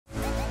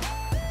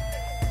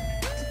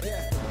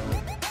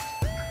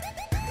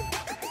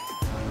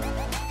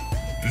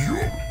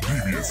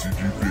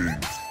DBSCG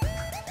things.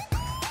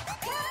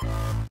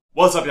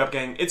 What's up, Yuhp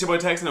gang? It's your boy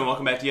Texan, and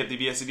welcome back to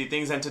DBSCG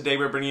Things. And today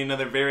we're bringing you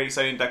another very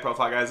exciting deck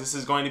profile, guys. This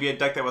is going to be a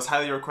deck that was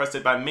highly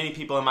requested by many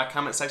people in my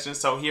comment section.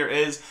 So here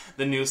is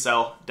the new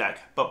Cell deck.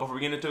 But before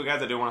we get into it,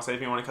 guys, I do want to say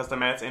if you want to custom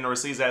mats and or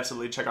sleeves,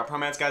 absolutely check out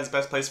Promats, guys.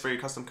 Best place for your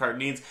custom card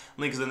needs.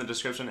 Link is in the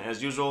description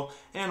as usual.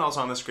 And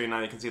also on the screen now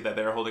you can see that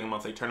they're holding a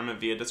monthly tournament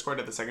via Discord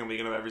at the second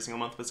weekend of every single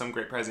month with some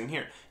great prizing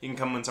here. You can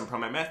come win some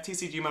Promat Math,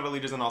 TCG model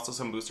leaders, and also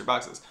some booster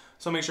boxes.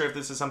 So make sure if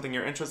this is something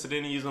you're interested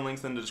in, use the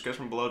links in the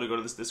description below to go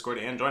to this Discord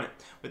and join it.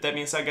 With that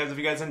being said, guys, if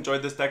you guys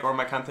enjoyed this deck or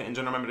my content in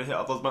general, remember to hit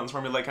all those buttons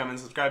for me, like, comment, and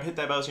subscribe. Hit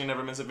that bell so you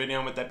never miss a video.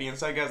 And with that being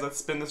said, guys, let's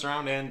spin this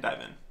around and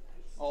dive in.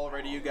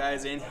 Alrighty, you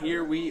guys, and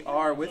here we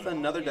are with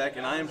another deck,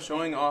 and I am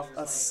showing off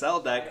a Cell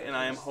deck, and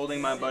I am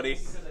holding my buddy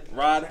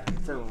Rod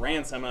for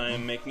ransom. I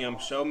am making him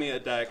show me a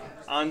deck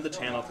on the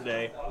channel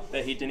today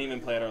that he didn't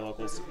even play at our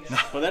locals.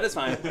 But that is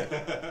fine.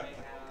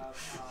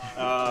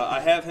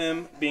 I have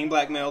him being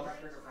blackmailed,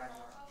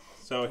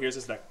 so here's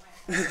his deck.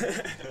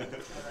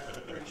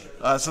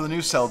 So the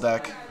new Cell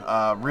deck,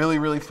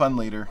 really fun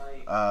leader.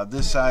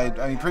 This side,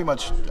 I mean, pretty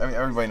much,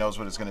 everybody knows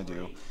what it's going to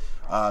do.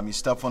 You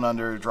stuff one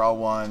under, draw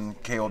one,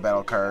 KO a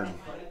battle card,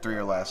 3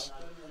 or less.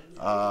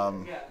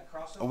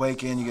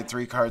 Awaken, you get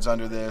 3 cards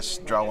under this,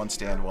 draw one,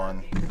 stand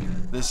one.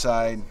 This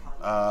side,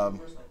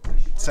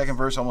 second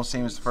verse almost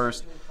same as the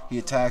first. He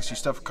attacks, you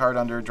stuff a card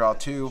under, draw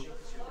 2,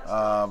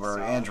 or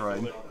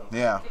Android.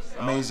 Yeah,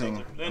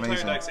 amazing. The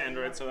entire deck's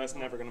Android, so that's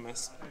never going to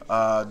miss.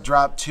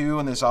 Drop 2,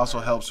 and this also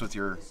helps with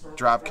your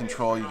drop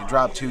control. You can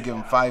drop 2, give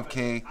him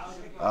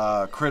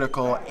 5k,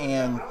 critical,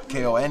 and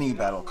KO any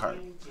battle card.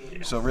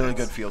 So really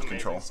good field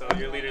control. So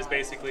your leader's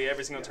basically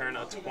every single turn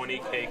a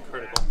 20k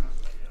critical.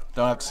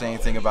 Don't have to say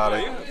anything about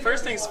it.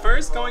 First things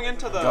first, going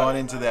into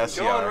the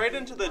SCR. Going right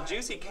into the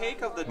juicy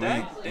cake of the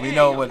deck. We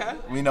know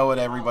what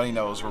everybody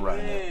knows. We're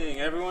running it.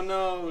 Everyone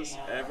knows.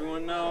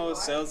 Everyone knows.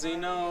 Cellzy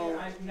know.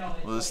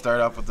 We'll just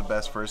start off with the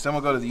best first. Then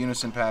we'll go to the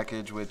Unison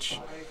package, which is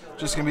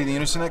just gonna be the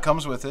Unison that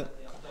comes with it.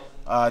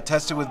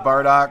 Tested with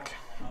Bardock.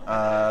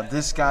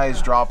 This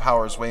guy's draw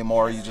power is way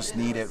more. You just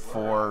need it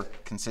for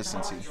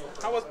consistency.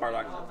 How was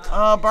Bardock?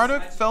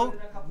 Bardock felt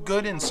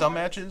good in some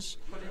matches.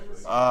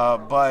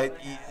 But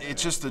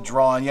it's just the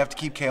draw, and you have to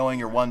keep KOing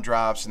your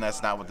 1-drops, and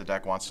that's not what the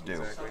deck wants to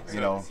do. Exactly.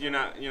 You know, you're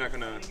not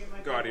gonna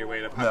go out of your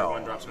way to pop your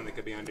 1-drops when they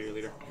could be under your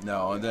leader.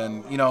 No, and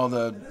then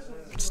the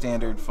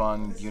standard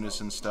fun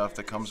Unison stuff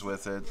that comes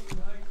with it.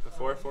 The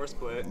 4/4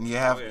 split. You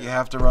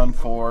have to run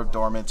 4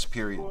 dormants.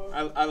 Period.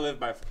 I live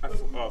by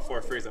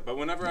 4 Frieza, but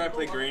whenever I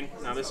play green,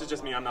 now this is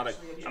just me. I'm not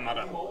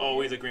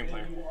always a green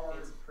player.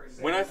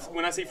 When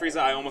I see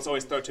Frieza, I almost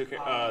always throw 2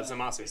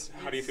 Zamasus.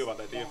 How do you feel about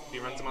that? Do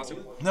you run Zamasu?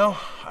 No,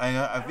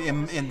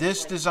 in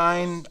this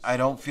design, I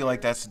don't feel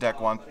like that's the deck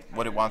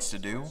what it wants to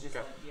do. Okay.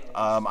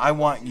 I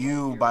want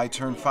you by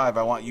turn 5.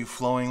 I want you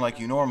flowing like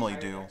you normally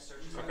do.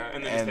 Okay,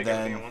 and then just take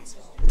everything at once.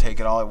 Take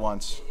it all at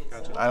once.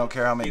 Gotcha. I don't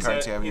care how many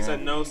cards you have in your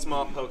hand. He said no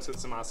small pokes with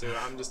Zamasu.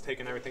 I'm just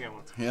taking everything at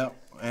once. Yep,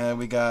 and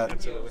we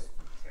got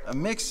a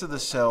mix of the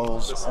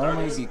cells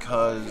only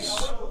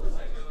because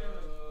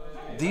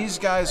these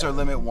guys are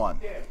limit 1.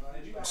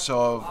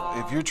 So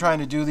if you're trying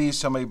to do these,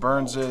 somebody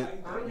burns it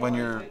when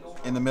you're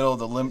in the middle of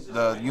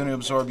the unit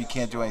absorb, you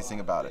can't do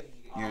anything about it.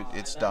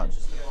 It's done.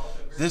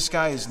 This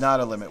guy is not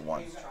a limit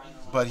 1,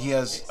 but he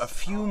has a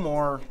few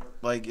more,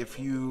 like if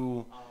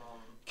you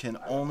can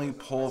only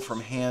pull from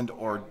hand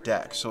or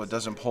deck, so it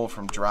doesn't pull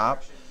from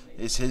drop,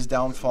 is his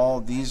downfall.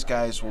 These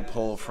guys will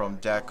pull from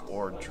deck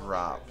or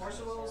drop.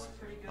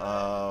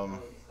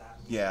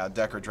 Yeah,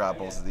 deck or drop,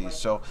 both of these.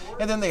 So,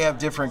 and then they have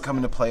different come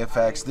into play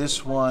effects.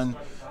 This one,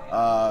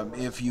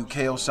 if you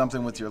KO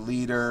something with your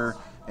leader,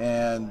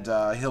 and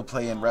he'll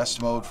play in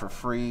rest mode for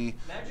free.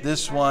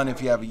 This one, if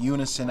you have a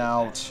Unison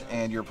out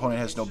and your opponent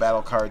has no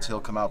battle cards, he'll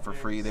come out for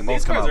free. They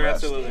both come out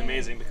rest. These cards are absolutely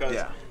amazing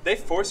because they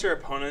force your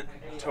opponent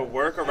to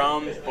work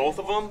around both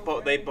of them,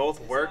 but they both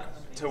work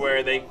to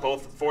where they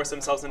both force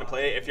themselves into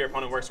play if your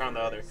opponent works around the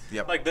other.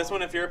 Yep. Like this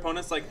one, if your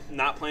opponent's like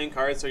not playing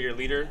cards, so your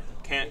leader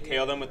can't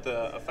KO them with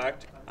the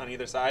effect on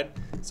either side.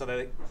 So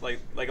they like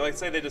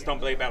say they just don't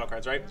play battle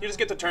cards, right? You just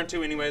get to turn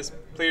 2 anyways,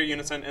 play your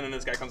Unison, and then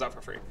this guy comes out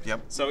for free.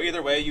 Yep. So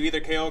either way, you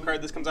either KO a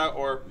card, this comes out,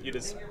 or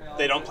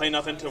they don't play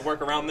nothing to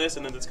work around this,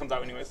 and then this comes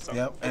out anyways. So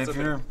yep. And if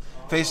you're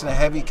facing a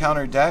heavy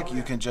counter deck,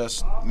 you can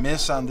just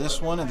miss on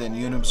this one and then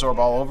unit absorb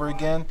all over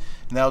again,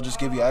 and that'll just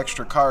give you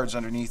extra cards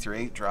underneath your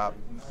 8-drop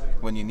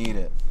when you need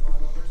it.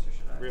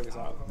 Really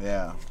solid.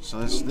 Yeah. So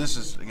this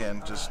is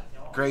again just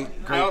great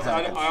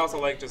package. I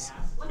also like just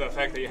the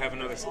fact that you have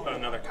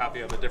another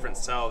copy of a different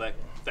cell that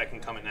can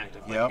come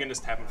inactive. Like you can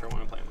just tap them for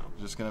 1 and play them out.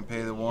 Just gonna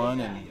pay the 1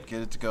 and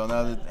get it to go.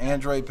 Now the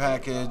Android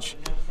package,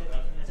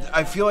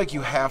 I feel like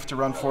you have to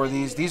run 4 of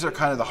these. These are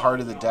kind of the heart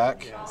of the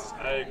deck. Yes,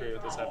 I agree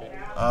with this heavy.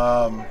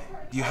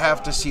 You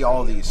have to see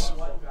all these.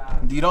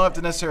 You don't have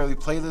to necessarily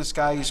play this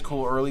guy. He's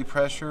cool early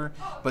pressure,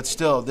 but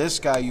still, this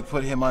guy, you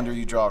put him under,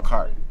 you draw a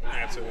card.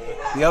 Absolutely.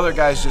 The other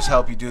guys just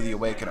help you do the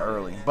awaken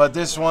early. But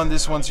this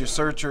one's your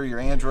searcher, your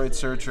Android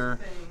searcher.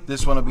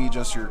 This one will be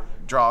just your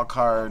draw a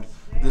card.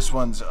 This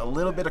one's a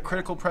little bit of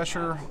critical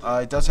pressure.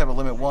 It does have a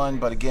limit 1,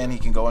 but again, he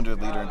can go under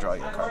the leader and draw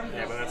you a card.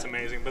 Yeah, but that's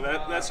amazing. But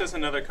that's just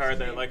another card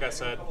that, like I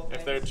said,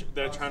 if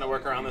they're trying to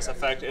work around this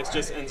effect, it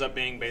just ends up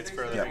being baits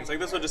for other things. Like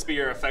this will just be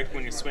your effect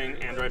when you swing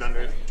and right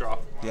under draw.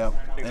 Yep.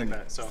 Things and like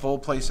that. So full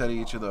play set of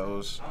each of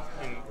those.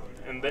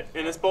 And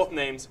it's both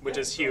names, which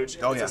is huge.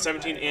 Oh, it's a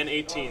 17 and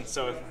 18.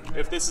 So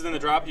if this is in the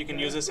drop, you can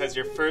use this as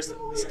your first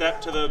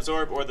step to the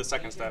absorb or the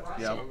second step.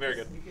 Yep. So very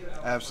good.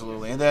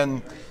 Absolutely. And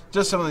then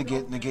just some of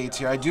the negates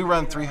here. I do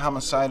run 3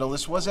 homicidal.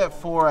 This was at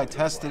 4. I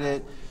tested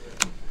it.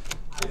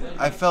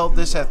 I felt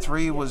this at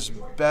 3 was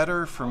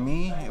better for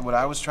me, what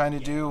I was trying to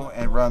do,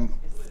 and run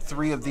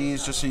 3 of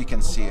these just so you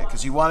can see it.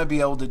 Because you want to be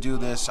able to do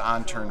this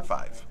on turn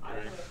 5.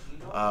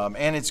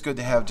 And it's good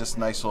to have just a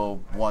nice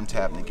little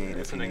one-tap negate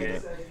if you need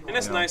it. And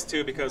it's nice,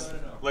 too, because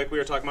like we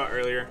were talking about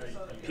earlier,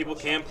 people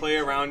can play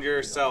around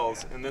your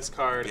cells in this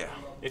card. Yeah.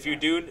 If you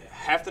do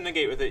have to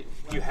negate with it,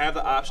 you have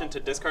the option to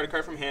discard a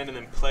card from hand and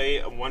then play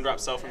a 1-drop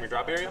cell from your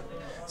drop area.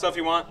 So if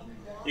you want,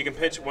 you can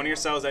pitch one of your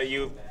cells that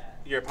your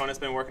opponent's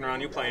been working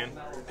around you playing,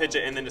 pitch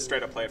it, and then just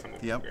straight up play it from the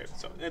grave.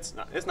 So it's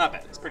not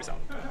bad. It's pretty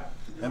solid.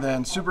 And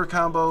then super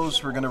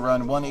combos, we're going to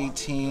run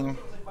 118.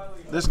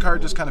 This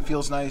card just kind of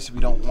feels nice if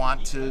you don't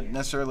want to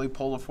necessarily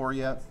pull a 4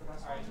 yet.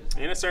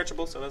 And it's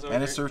searchable, so that's okay.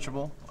 And it's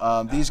searchable.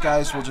 These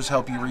guys will just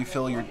help you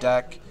refill your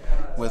deck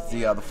with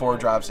the 4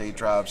 drops, 8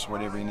 drops,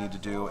 whatever you need to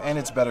do. And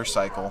it's better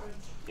cycle.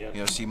 Yep.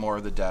 You know, see more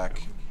of the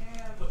deck.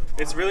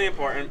 It's really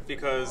important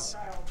because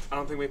I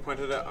don't think we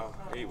pointed it out.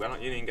 Oh, you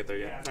didn't get there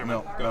yet. Never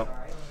mind. No.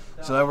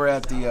 So now we're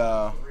at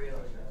the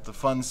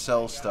fun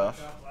cell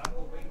stuff.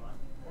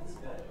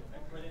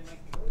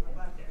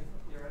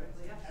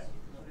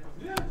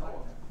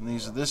 And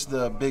this is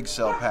the big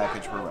cell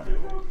package we're running.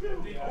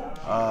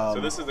 So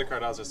this is the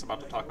card I was just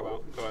about to talk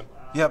about. Go ahead.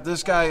 Yep,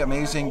 this guy,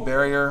 amazing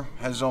barrier,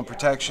 has his own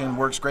protection,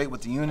 works great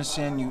with the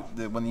unison.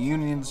 When the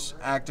union's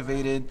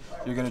activated,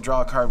 you're going to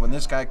draw a card when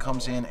this guy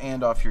comes in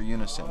and off your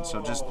unison.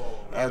 So just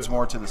adds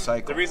more to the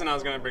cycle. The reason I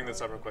was going to bring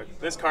this up real quick,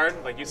 this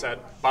card, like you said,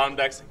 bottom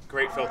deck's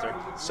great filter.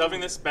 Shoving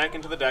this back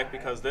into the deck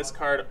because this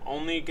card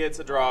only gets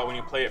a draw when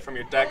you play it from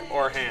your deck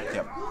or hand.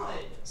 Yep.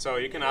 So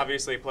you can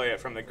obviously play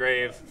it from the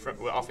grave,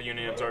 off a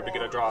union absorb to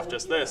get a draw off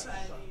just this.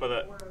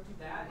 But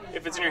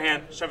if it's in your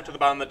hand, shove it to the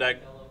bottom of the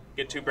deck,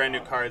 get 2 brand new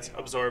cards,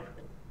 absorb,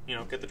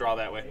 get the draw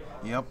that way.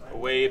 Yep.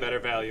 Way better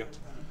value.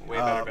 Way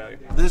better value.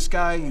 This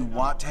guy you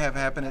want to have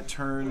happen at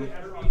turn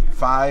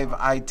 5.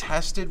 I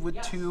tested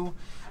with 2.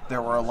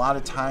 There were a lot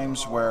of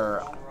times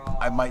where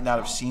I might not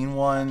have seen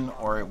one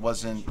or it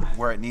wasn't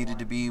where it needed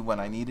to be when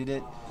I needed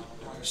it.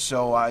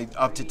 So I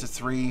upped it to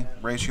 3.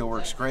 Ratio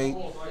works great.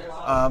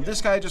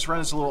 This guy just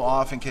runs a little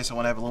off in case I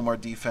want to have a little more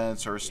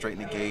defense or a straight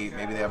negate.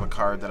 Maybe they have a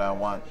card that I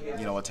want,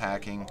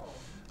 attacking.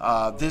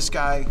 This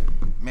guy,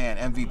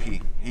 man,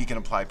 MVP. He can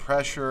apply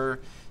pressure.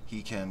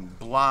 He can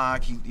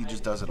block. He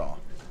just does it all.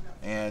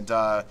 And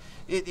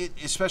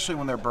especially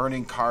when they're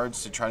burning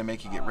cards to try to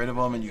make you get rid of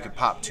them, and you can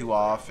pop 2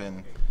 off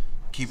and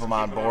keep them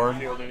on board.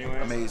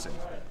 Amazing.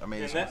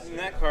 Amazing. And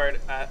that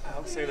card,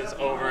 I'll say this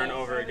over and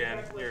over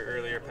again, your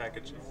earlier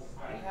package.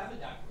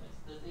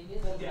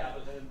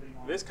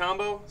 This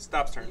combo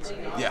stops turns.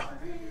 Yeah.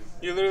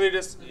 You literally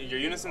your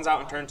unison's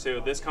out in turn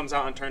 2. This comes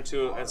out in turn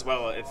 2 as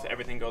well if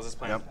everything goes as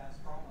planned. Yep.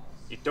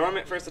 You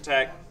dormant first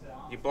attack.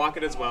 You block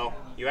it as well.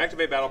 You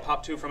activate battle,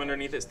 pop 2 from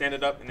underneath it, stand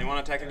it up, and they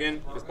want to attack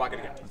again, you just block it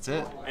again. That's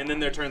it. And then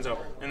their turn's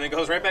over. And it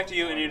goes right back to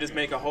you, and you just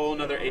make a whole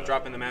another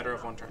 8-drop in the matter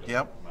of 1 turn.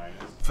 Yep.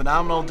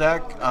 Phenomenal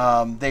deck.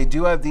 They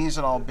do have these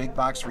at all big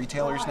box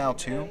retailers now,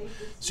 too.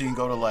 So you can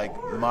go to, like,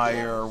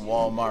 Meijer,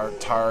 Walmart,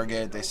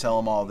 Target. They sell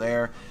them all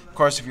there. Of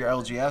course, if your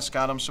LGS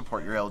got them,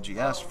 support your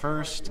LGS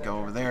first. Go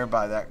over there,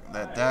 buy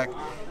that deck.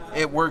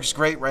 It works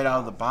great right out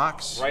of the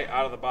box. Right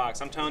out of the box.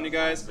 I'm telling you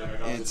guys,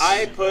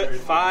 I put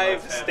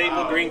 5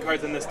 staple green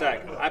cards in this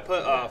deck. I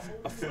put a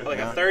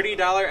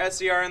 $30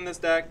 SCR in this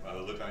deck,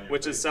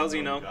 which is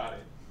Celzino.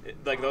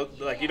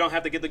 Like you don't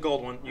have to get the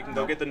gold one. You can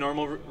go get the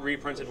normal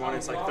reprinted one.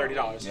 It's like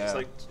 $30.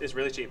 Yeah. It's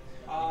really cheap.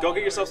 Go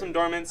get yourself some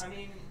dormants,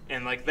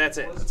 and that's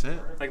it. That's it.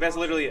 Like that's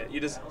literally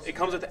it. It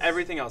comes with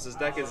everything else. This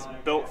deck is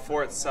built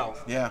for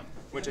itself. Yeah.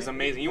 Which is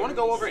amazing. You want to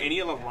go over any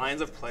of the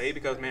lines of play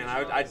because man,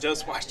 I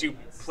just watched you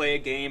play a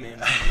game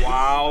and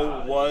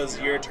wow, was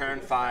your turn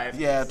 5?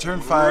 Yeah,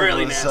 turn 5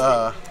 really was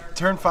nasty.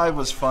 Turn 5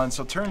 was fun.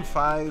 So turn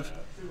 5,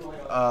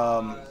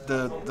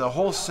 the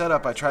whole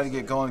setup I tried to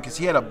get going because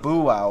he had a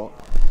boo out,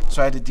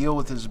 so I had to deal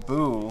with his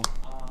boo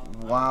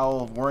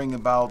while worrying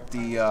about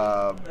the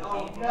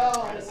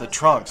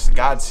trunks, the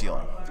God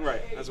Sealing.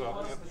 Right, as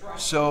well. Yep.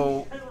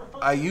 So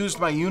I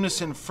used my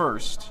unison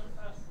first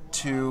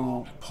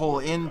to pull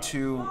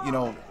into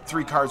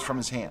 3 cards from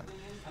his hand.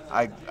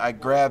 I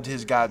grabbed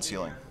his God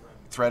Sealing,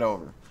 thread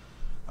over.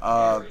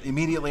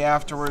 Immediately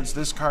afterwards,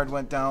 this card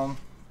went down,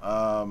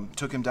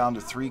 took him down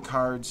to 3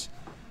 cards,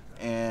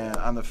 and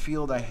on the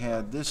field I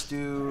had this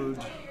dude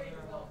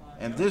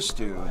and this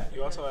dude.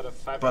 You also had a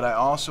 5. But I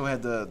also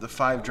had the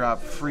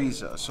 5-drop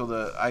Frieza.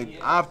 So I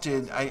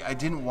opted. I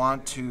didn't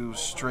want to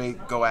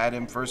straight go at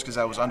him first because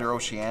I was under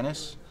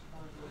Oceanus.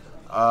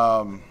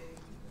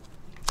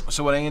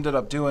 So what I ended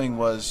up doing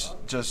was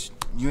just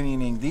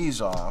unioning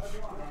these off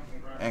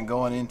and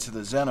going into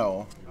the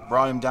Zeno,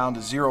 brought him down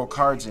to 0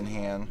 cards in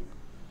hand,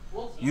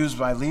 used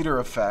my leader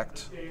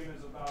effect,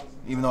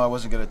 even though I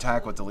wasn't going to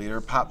attack with the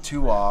leader, popped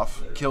 2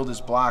 off, killed his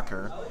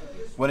blocker,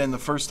 went in the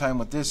first time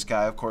with this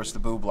guy, of course the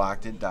boo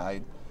blocked it,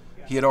 died.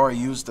 He had already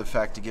used the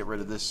effect to get rid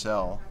of this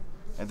cell,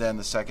 and then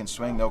the second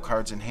swing, no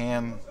cards in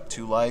hand,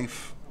 2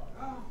 life,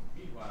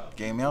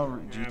 game out,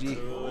 GG.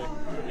 Absolutely.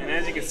 And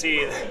as you can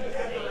see,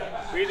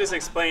 we just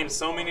explained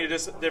so many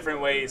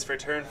different ways for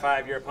turn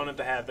 5 your opponent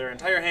to have their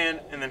entire hand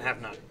and then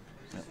have none.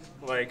 Yep.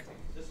 Like,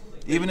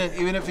 even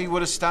if he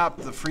would have stopped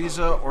the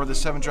Frieza or the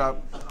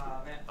 7-drop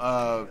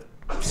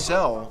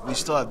cell, we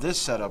still have this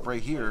setup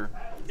right here.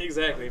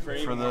 Exactly,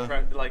 for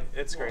the like,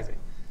 it's crazy.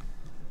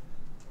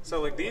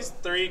 So like these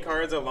 3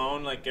 cards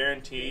alone like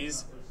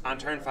guarantees on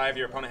turn 5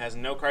 your opponent has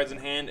no cards in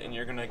hand and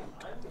you're gonna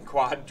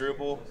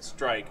quadruple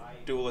strike,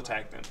 dual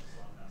attack them.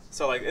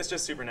 So like it's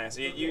just super nice.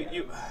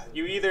 You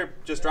either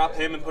just drop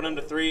him and put him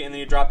to 3, and then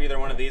you drop either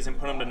one of these and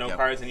put him to no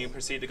cards, and you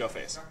proceed to go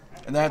face.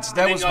 And that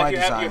was my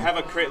design. You have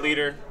a crit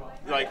leader,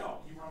 like,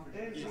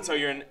 so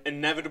you're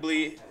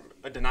inevitably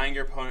denying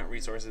your opponent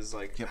resources.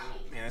 Like,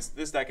 man,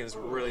 this deck is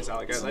really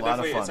solid, guys.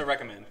 It's a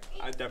recommend.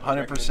 I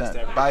definitely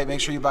 100%. Make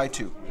sure you buy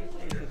 2.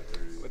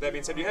 With that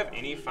being said, do you have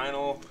any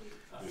final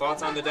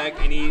thoughts on the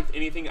deck?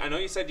 Anything? I know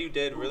you said you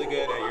did really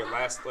good at your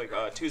last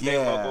Tuesday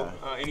vocal.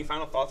 Any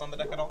final thoughts on the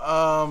deck at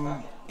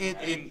all?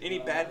 Any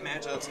bad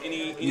matchups?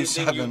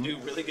 Anything you do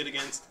really good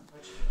against?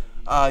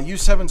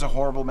 U7's a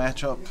horrible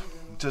matchup,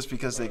 just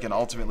because they can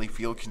ultimately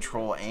field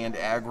control and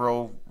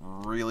aggro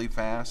really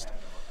fast.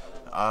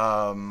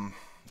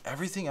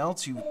 Everything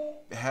else you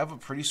have a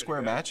pretty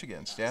square match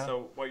against. Yeah.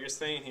 So what you're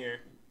saying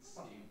here?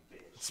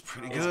 It's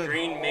pretty good.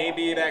 Green may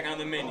be back on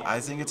the menu. I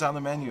think it's on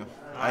the menu.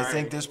 I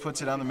think this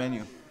puts it on the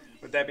menu.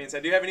 With that being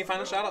said, do you have any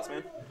final shout-outs,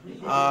 man?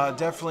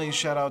 Definitely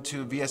shout out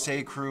to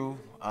VSA crew,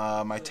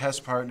 my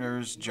test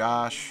partners,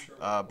 Josh,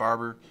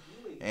 Barber,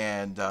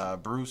 and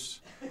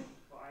Bruce.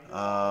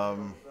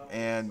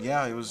 And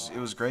yeah, it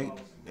was great.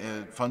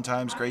 Fun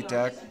times, great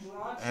deck.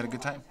 I had a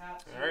good time.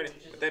 Alrighty.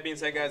 With that being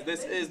said, guys,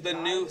 this is the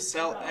new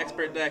Cell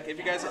Expert deck. If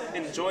you guys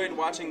enjoyed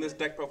watching this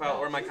deck profile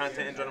or my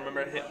content in general,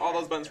 remember to hit all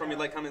those buttons for me,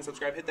 like, comment,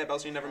 subscribe, hit that bell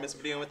so you never miss a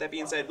video. And with that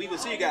being said, we will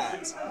see you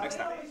guys next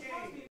time.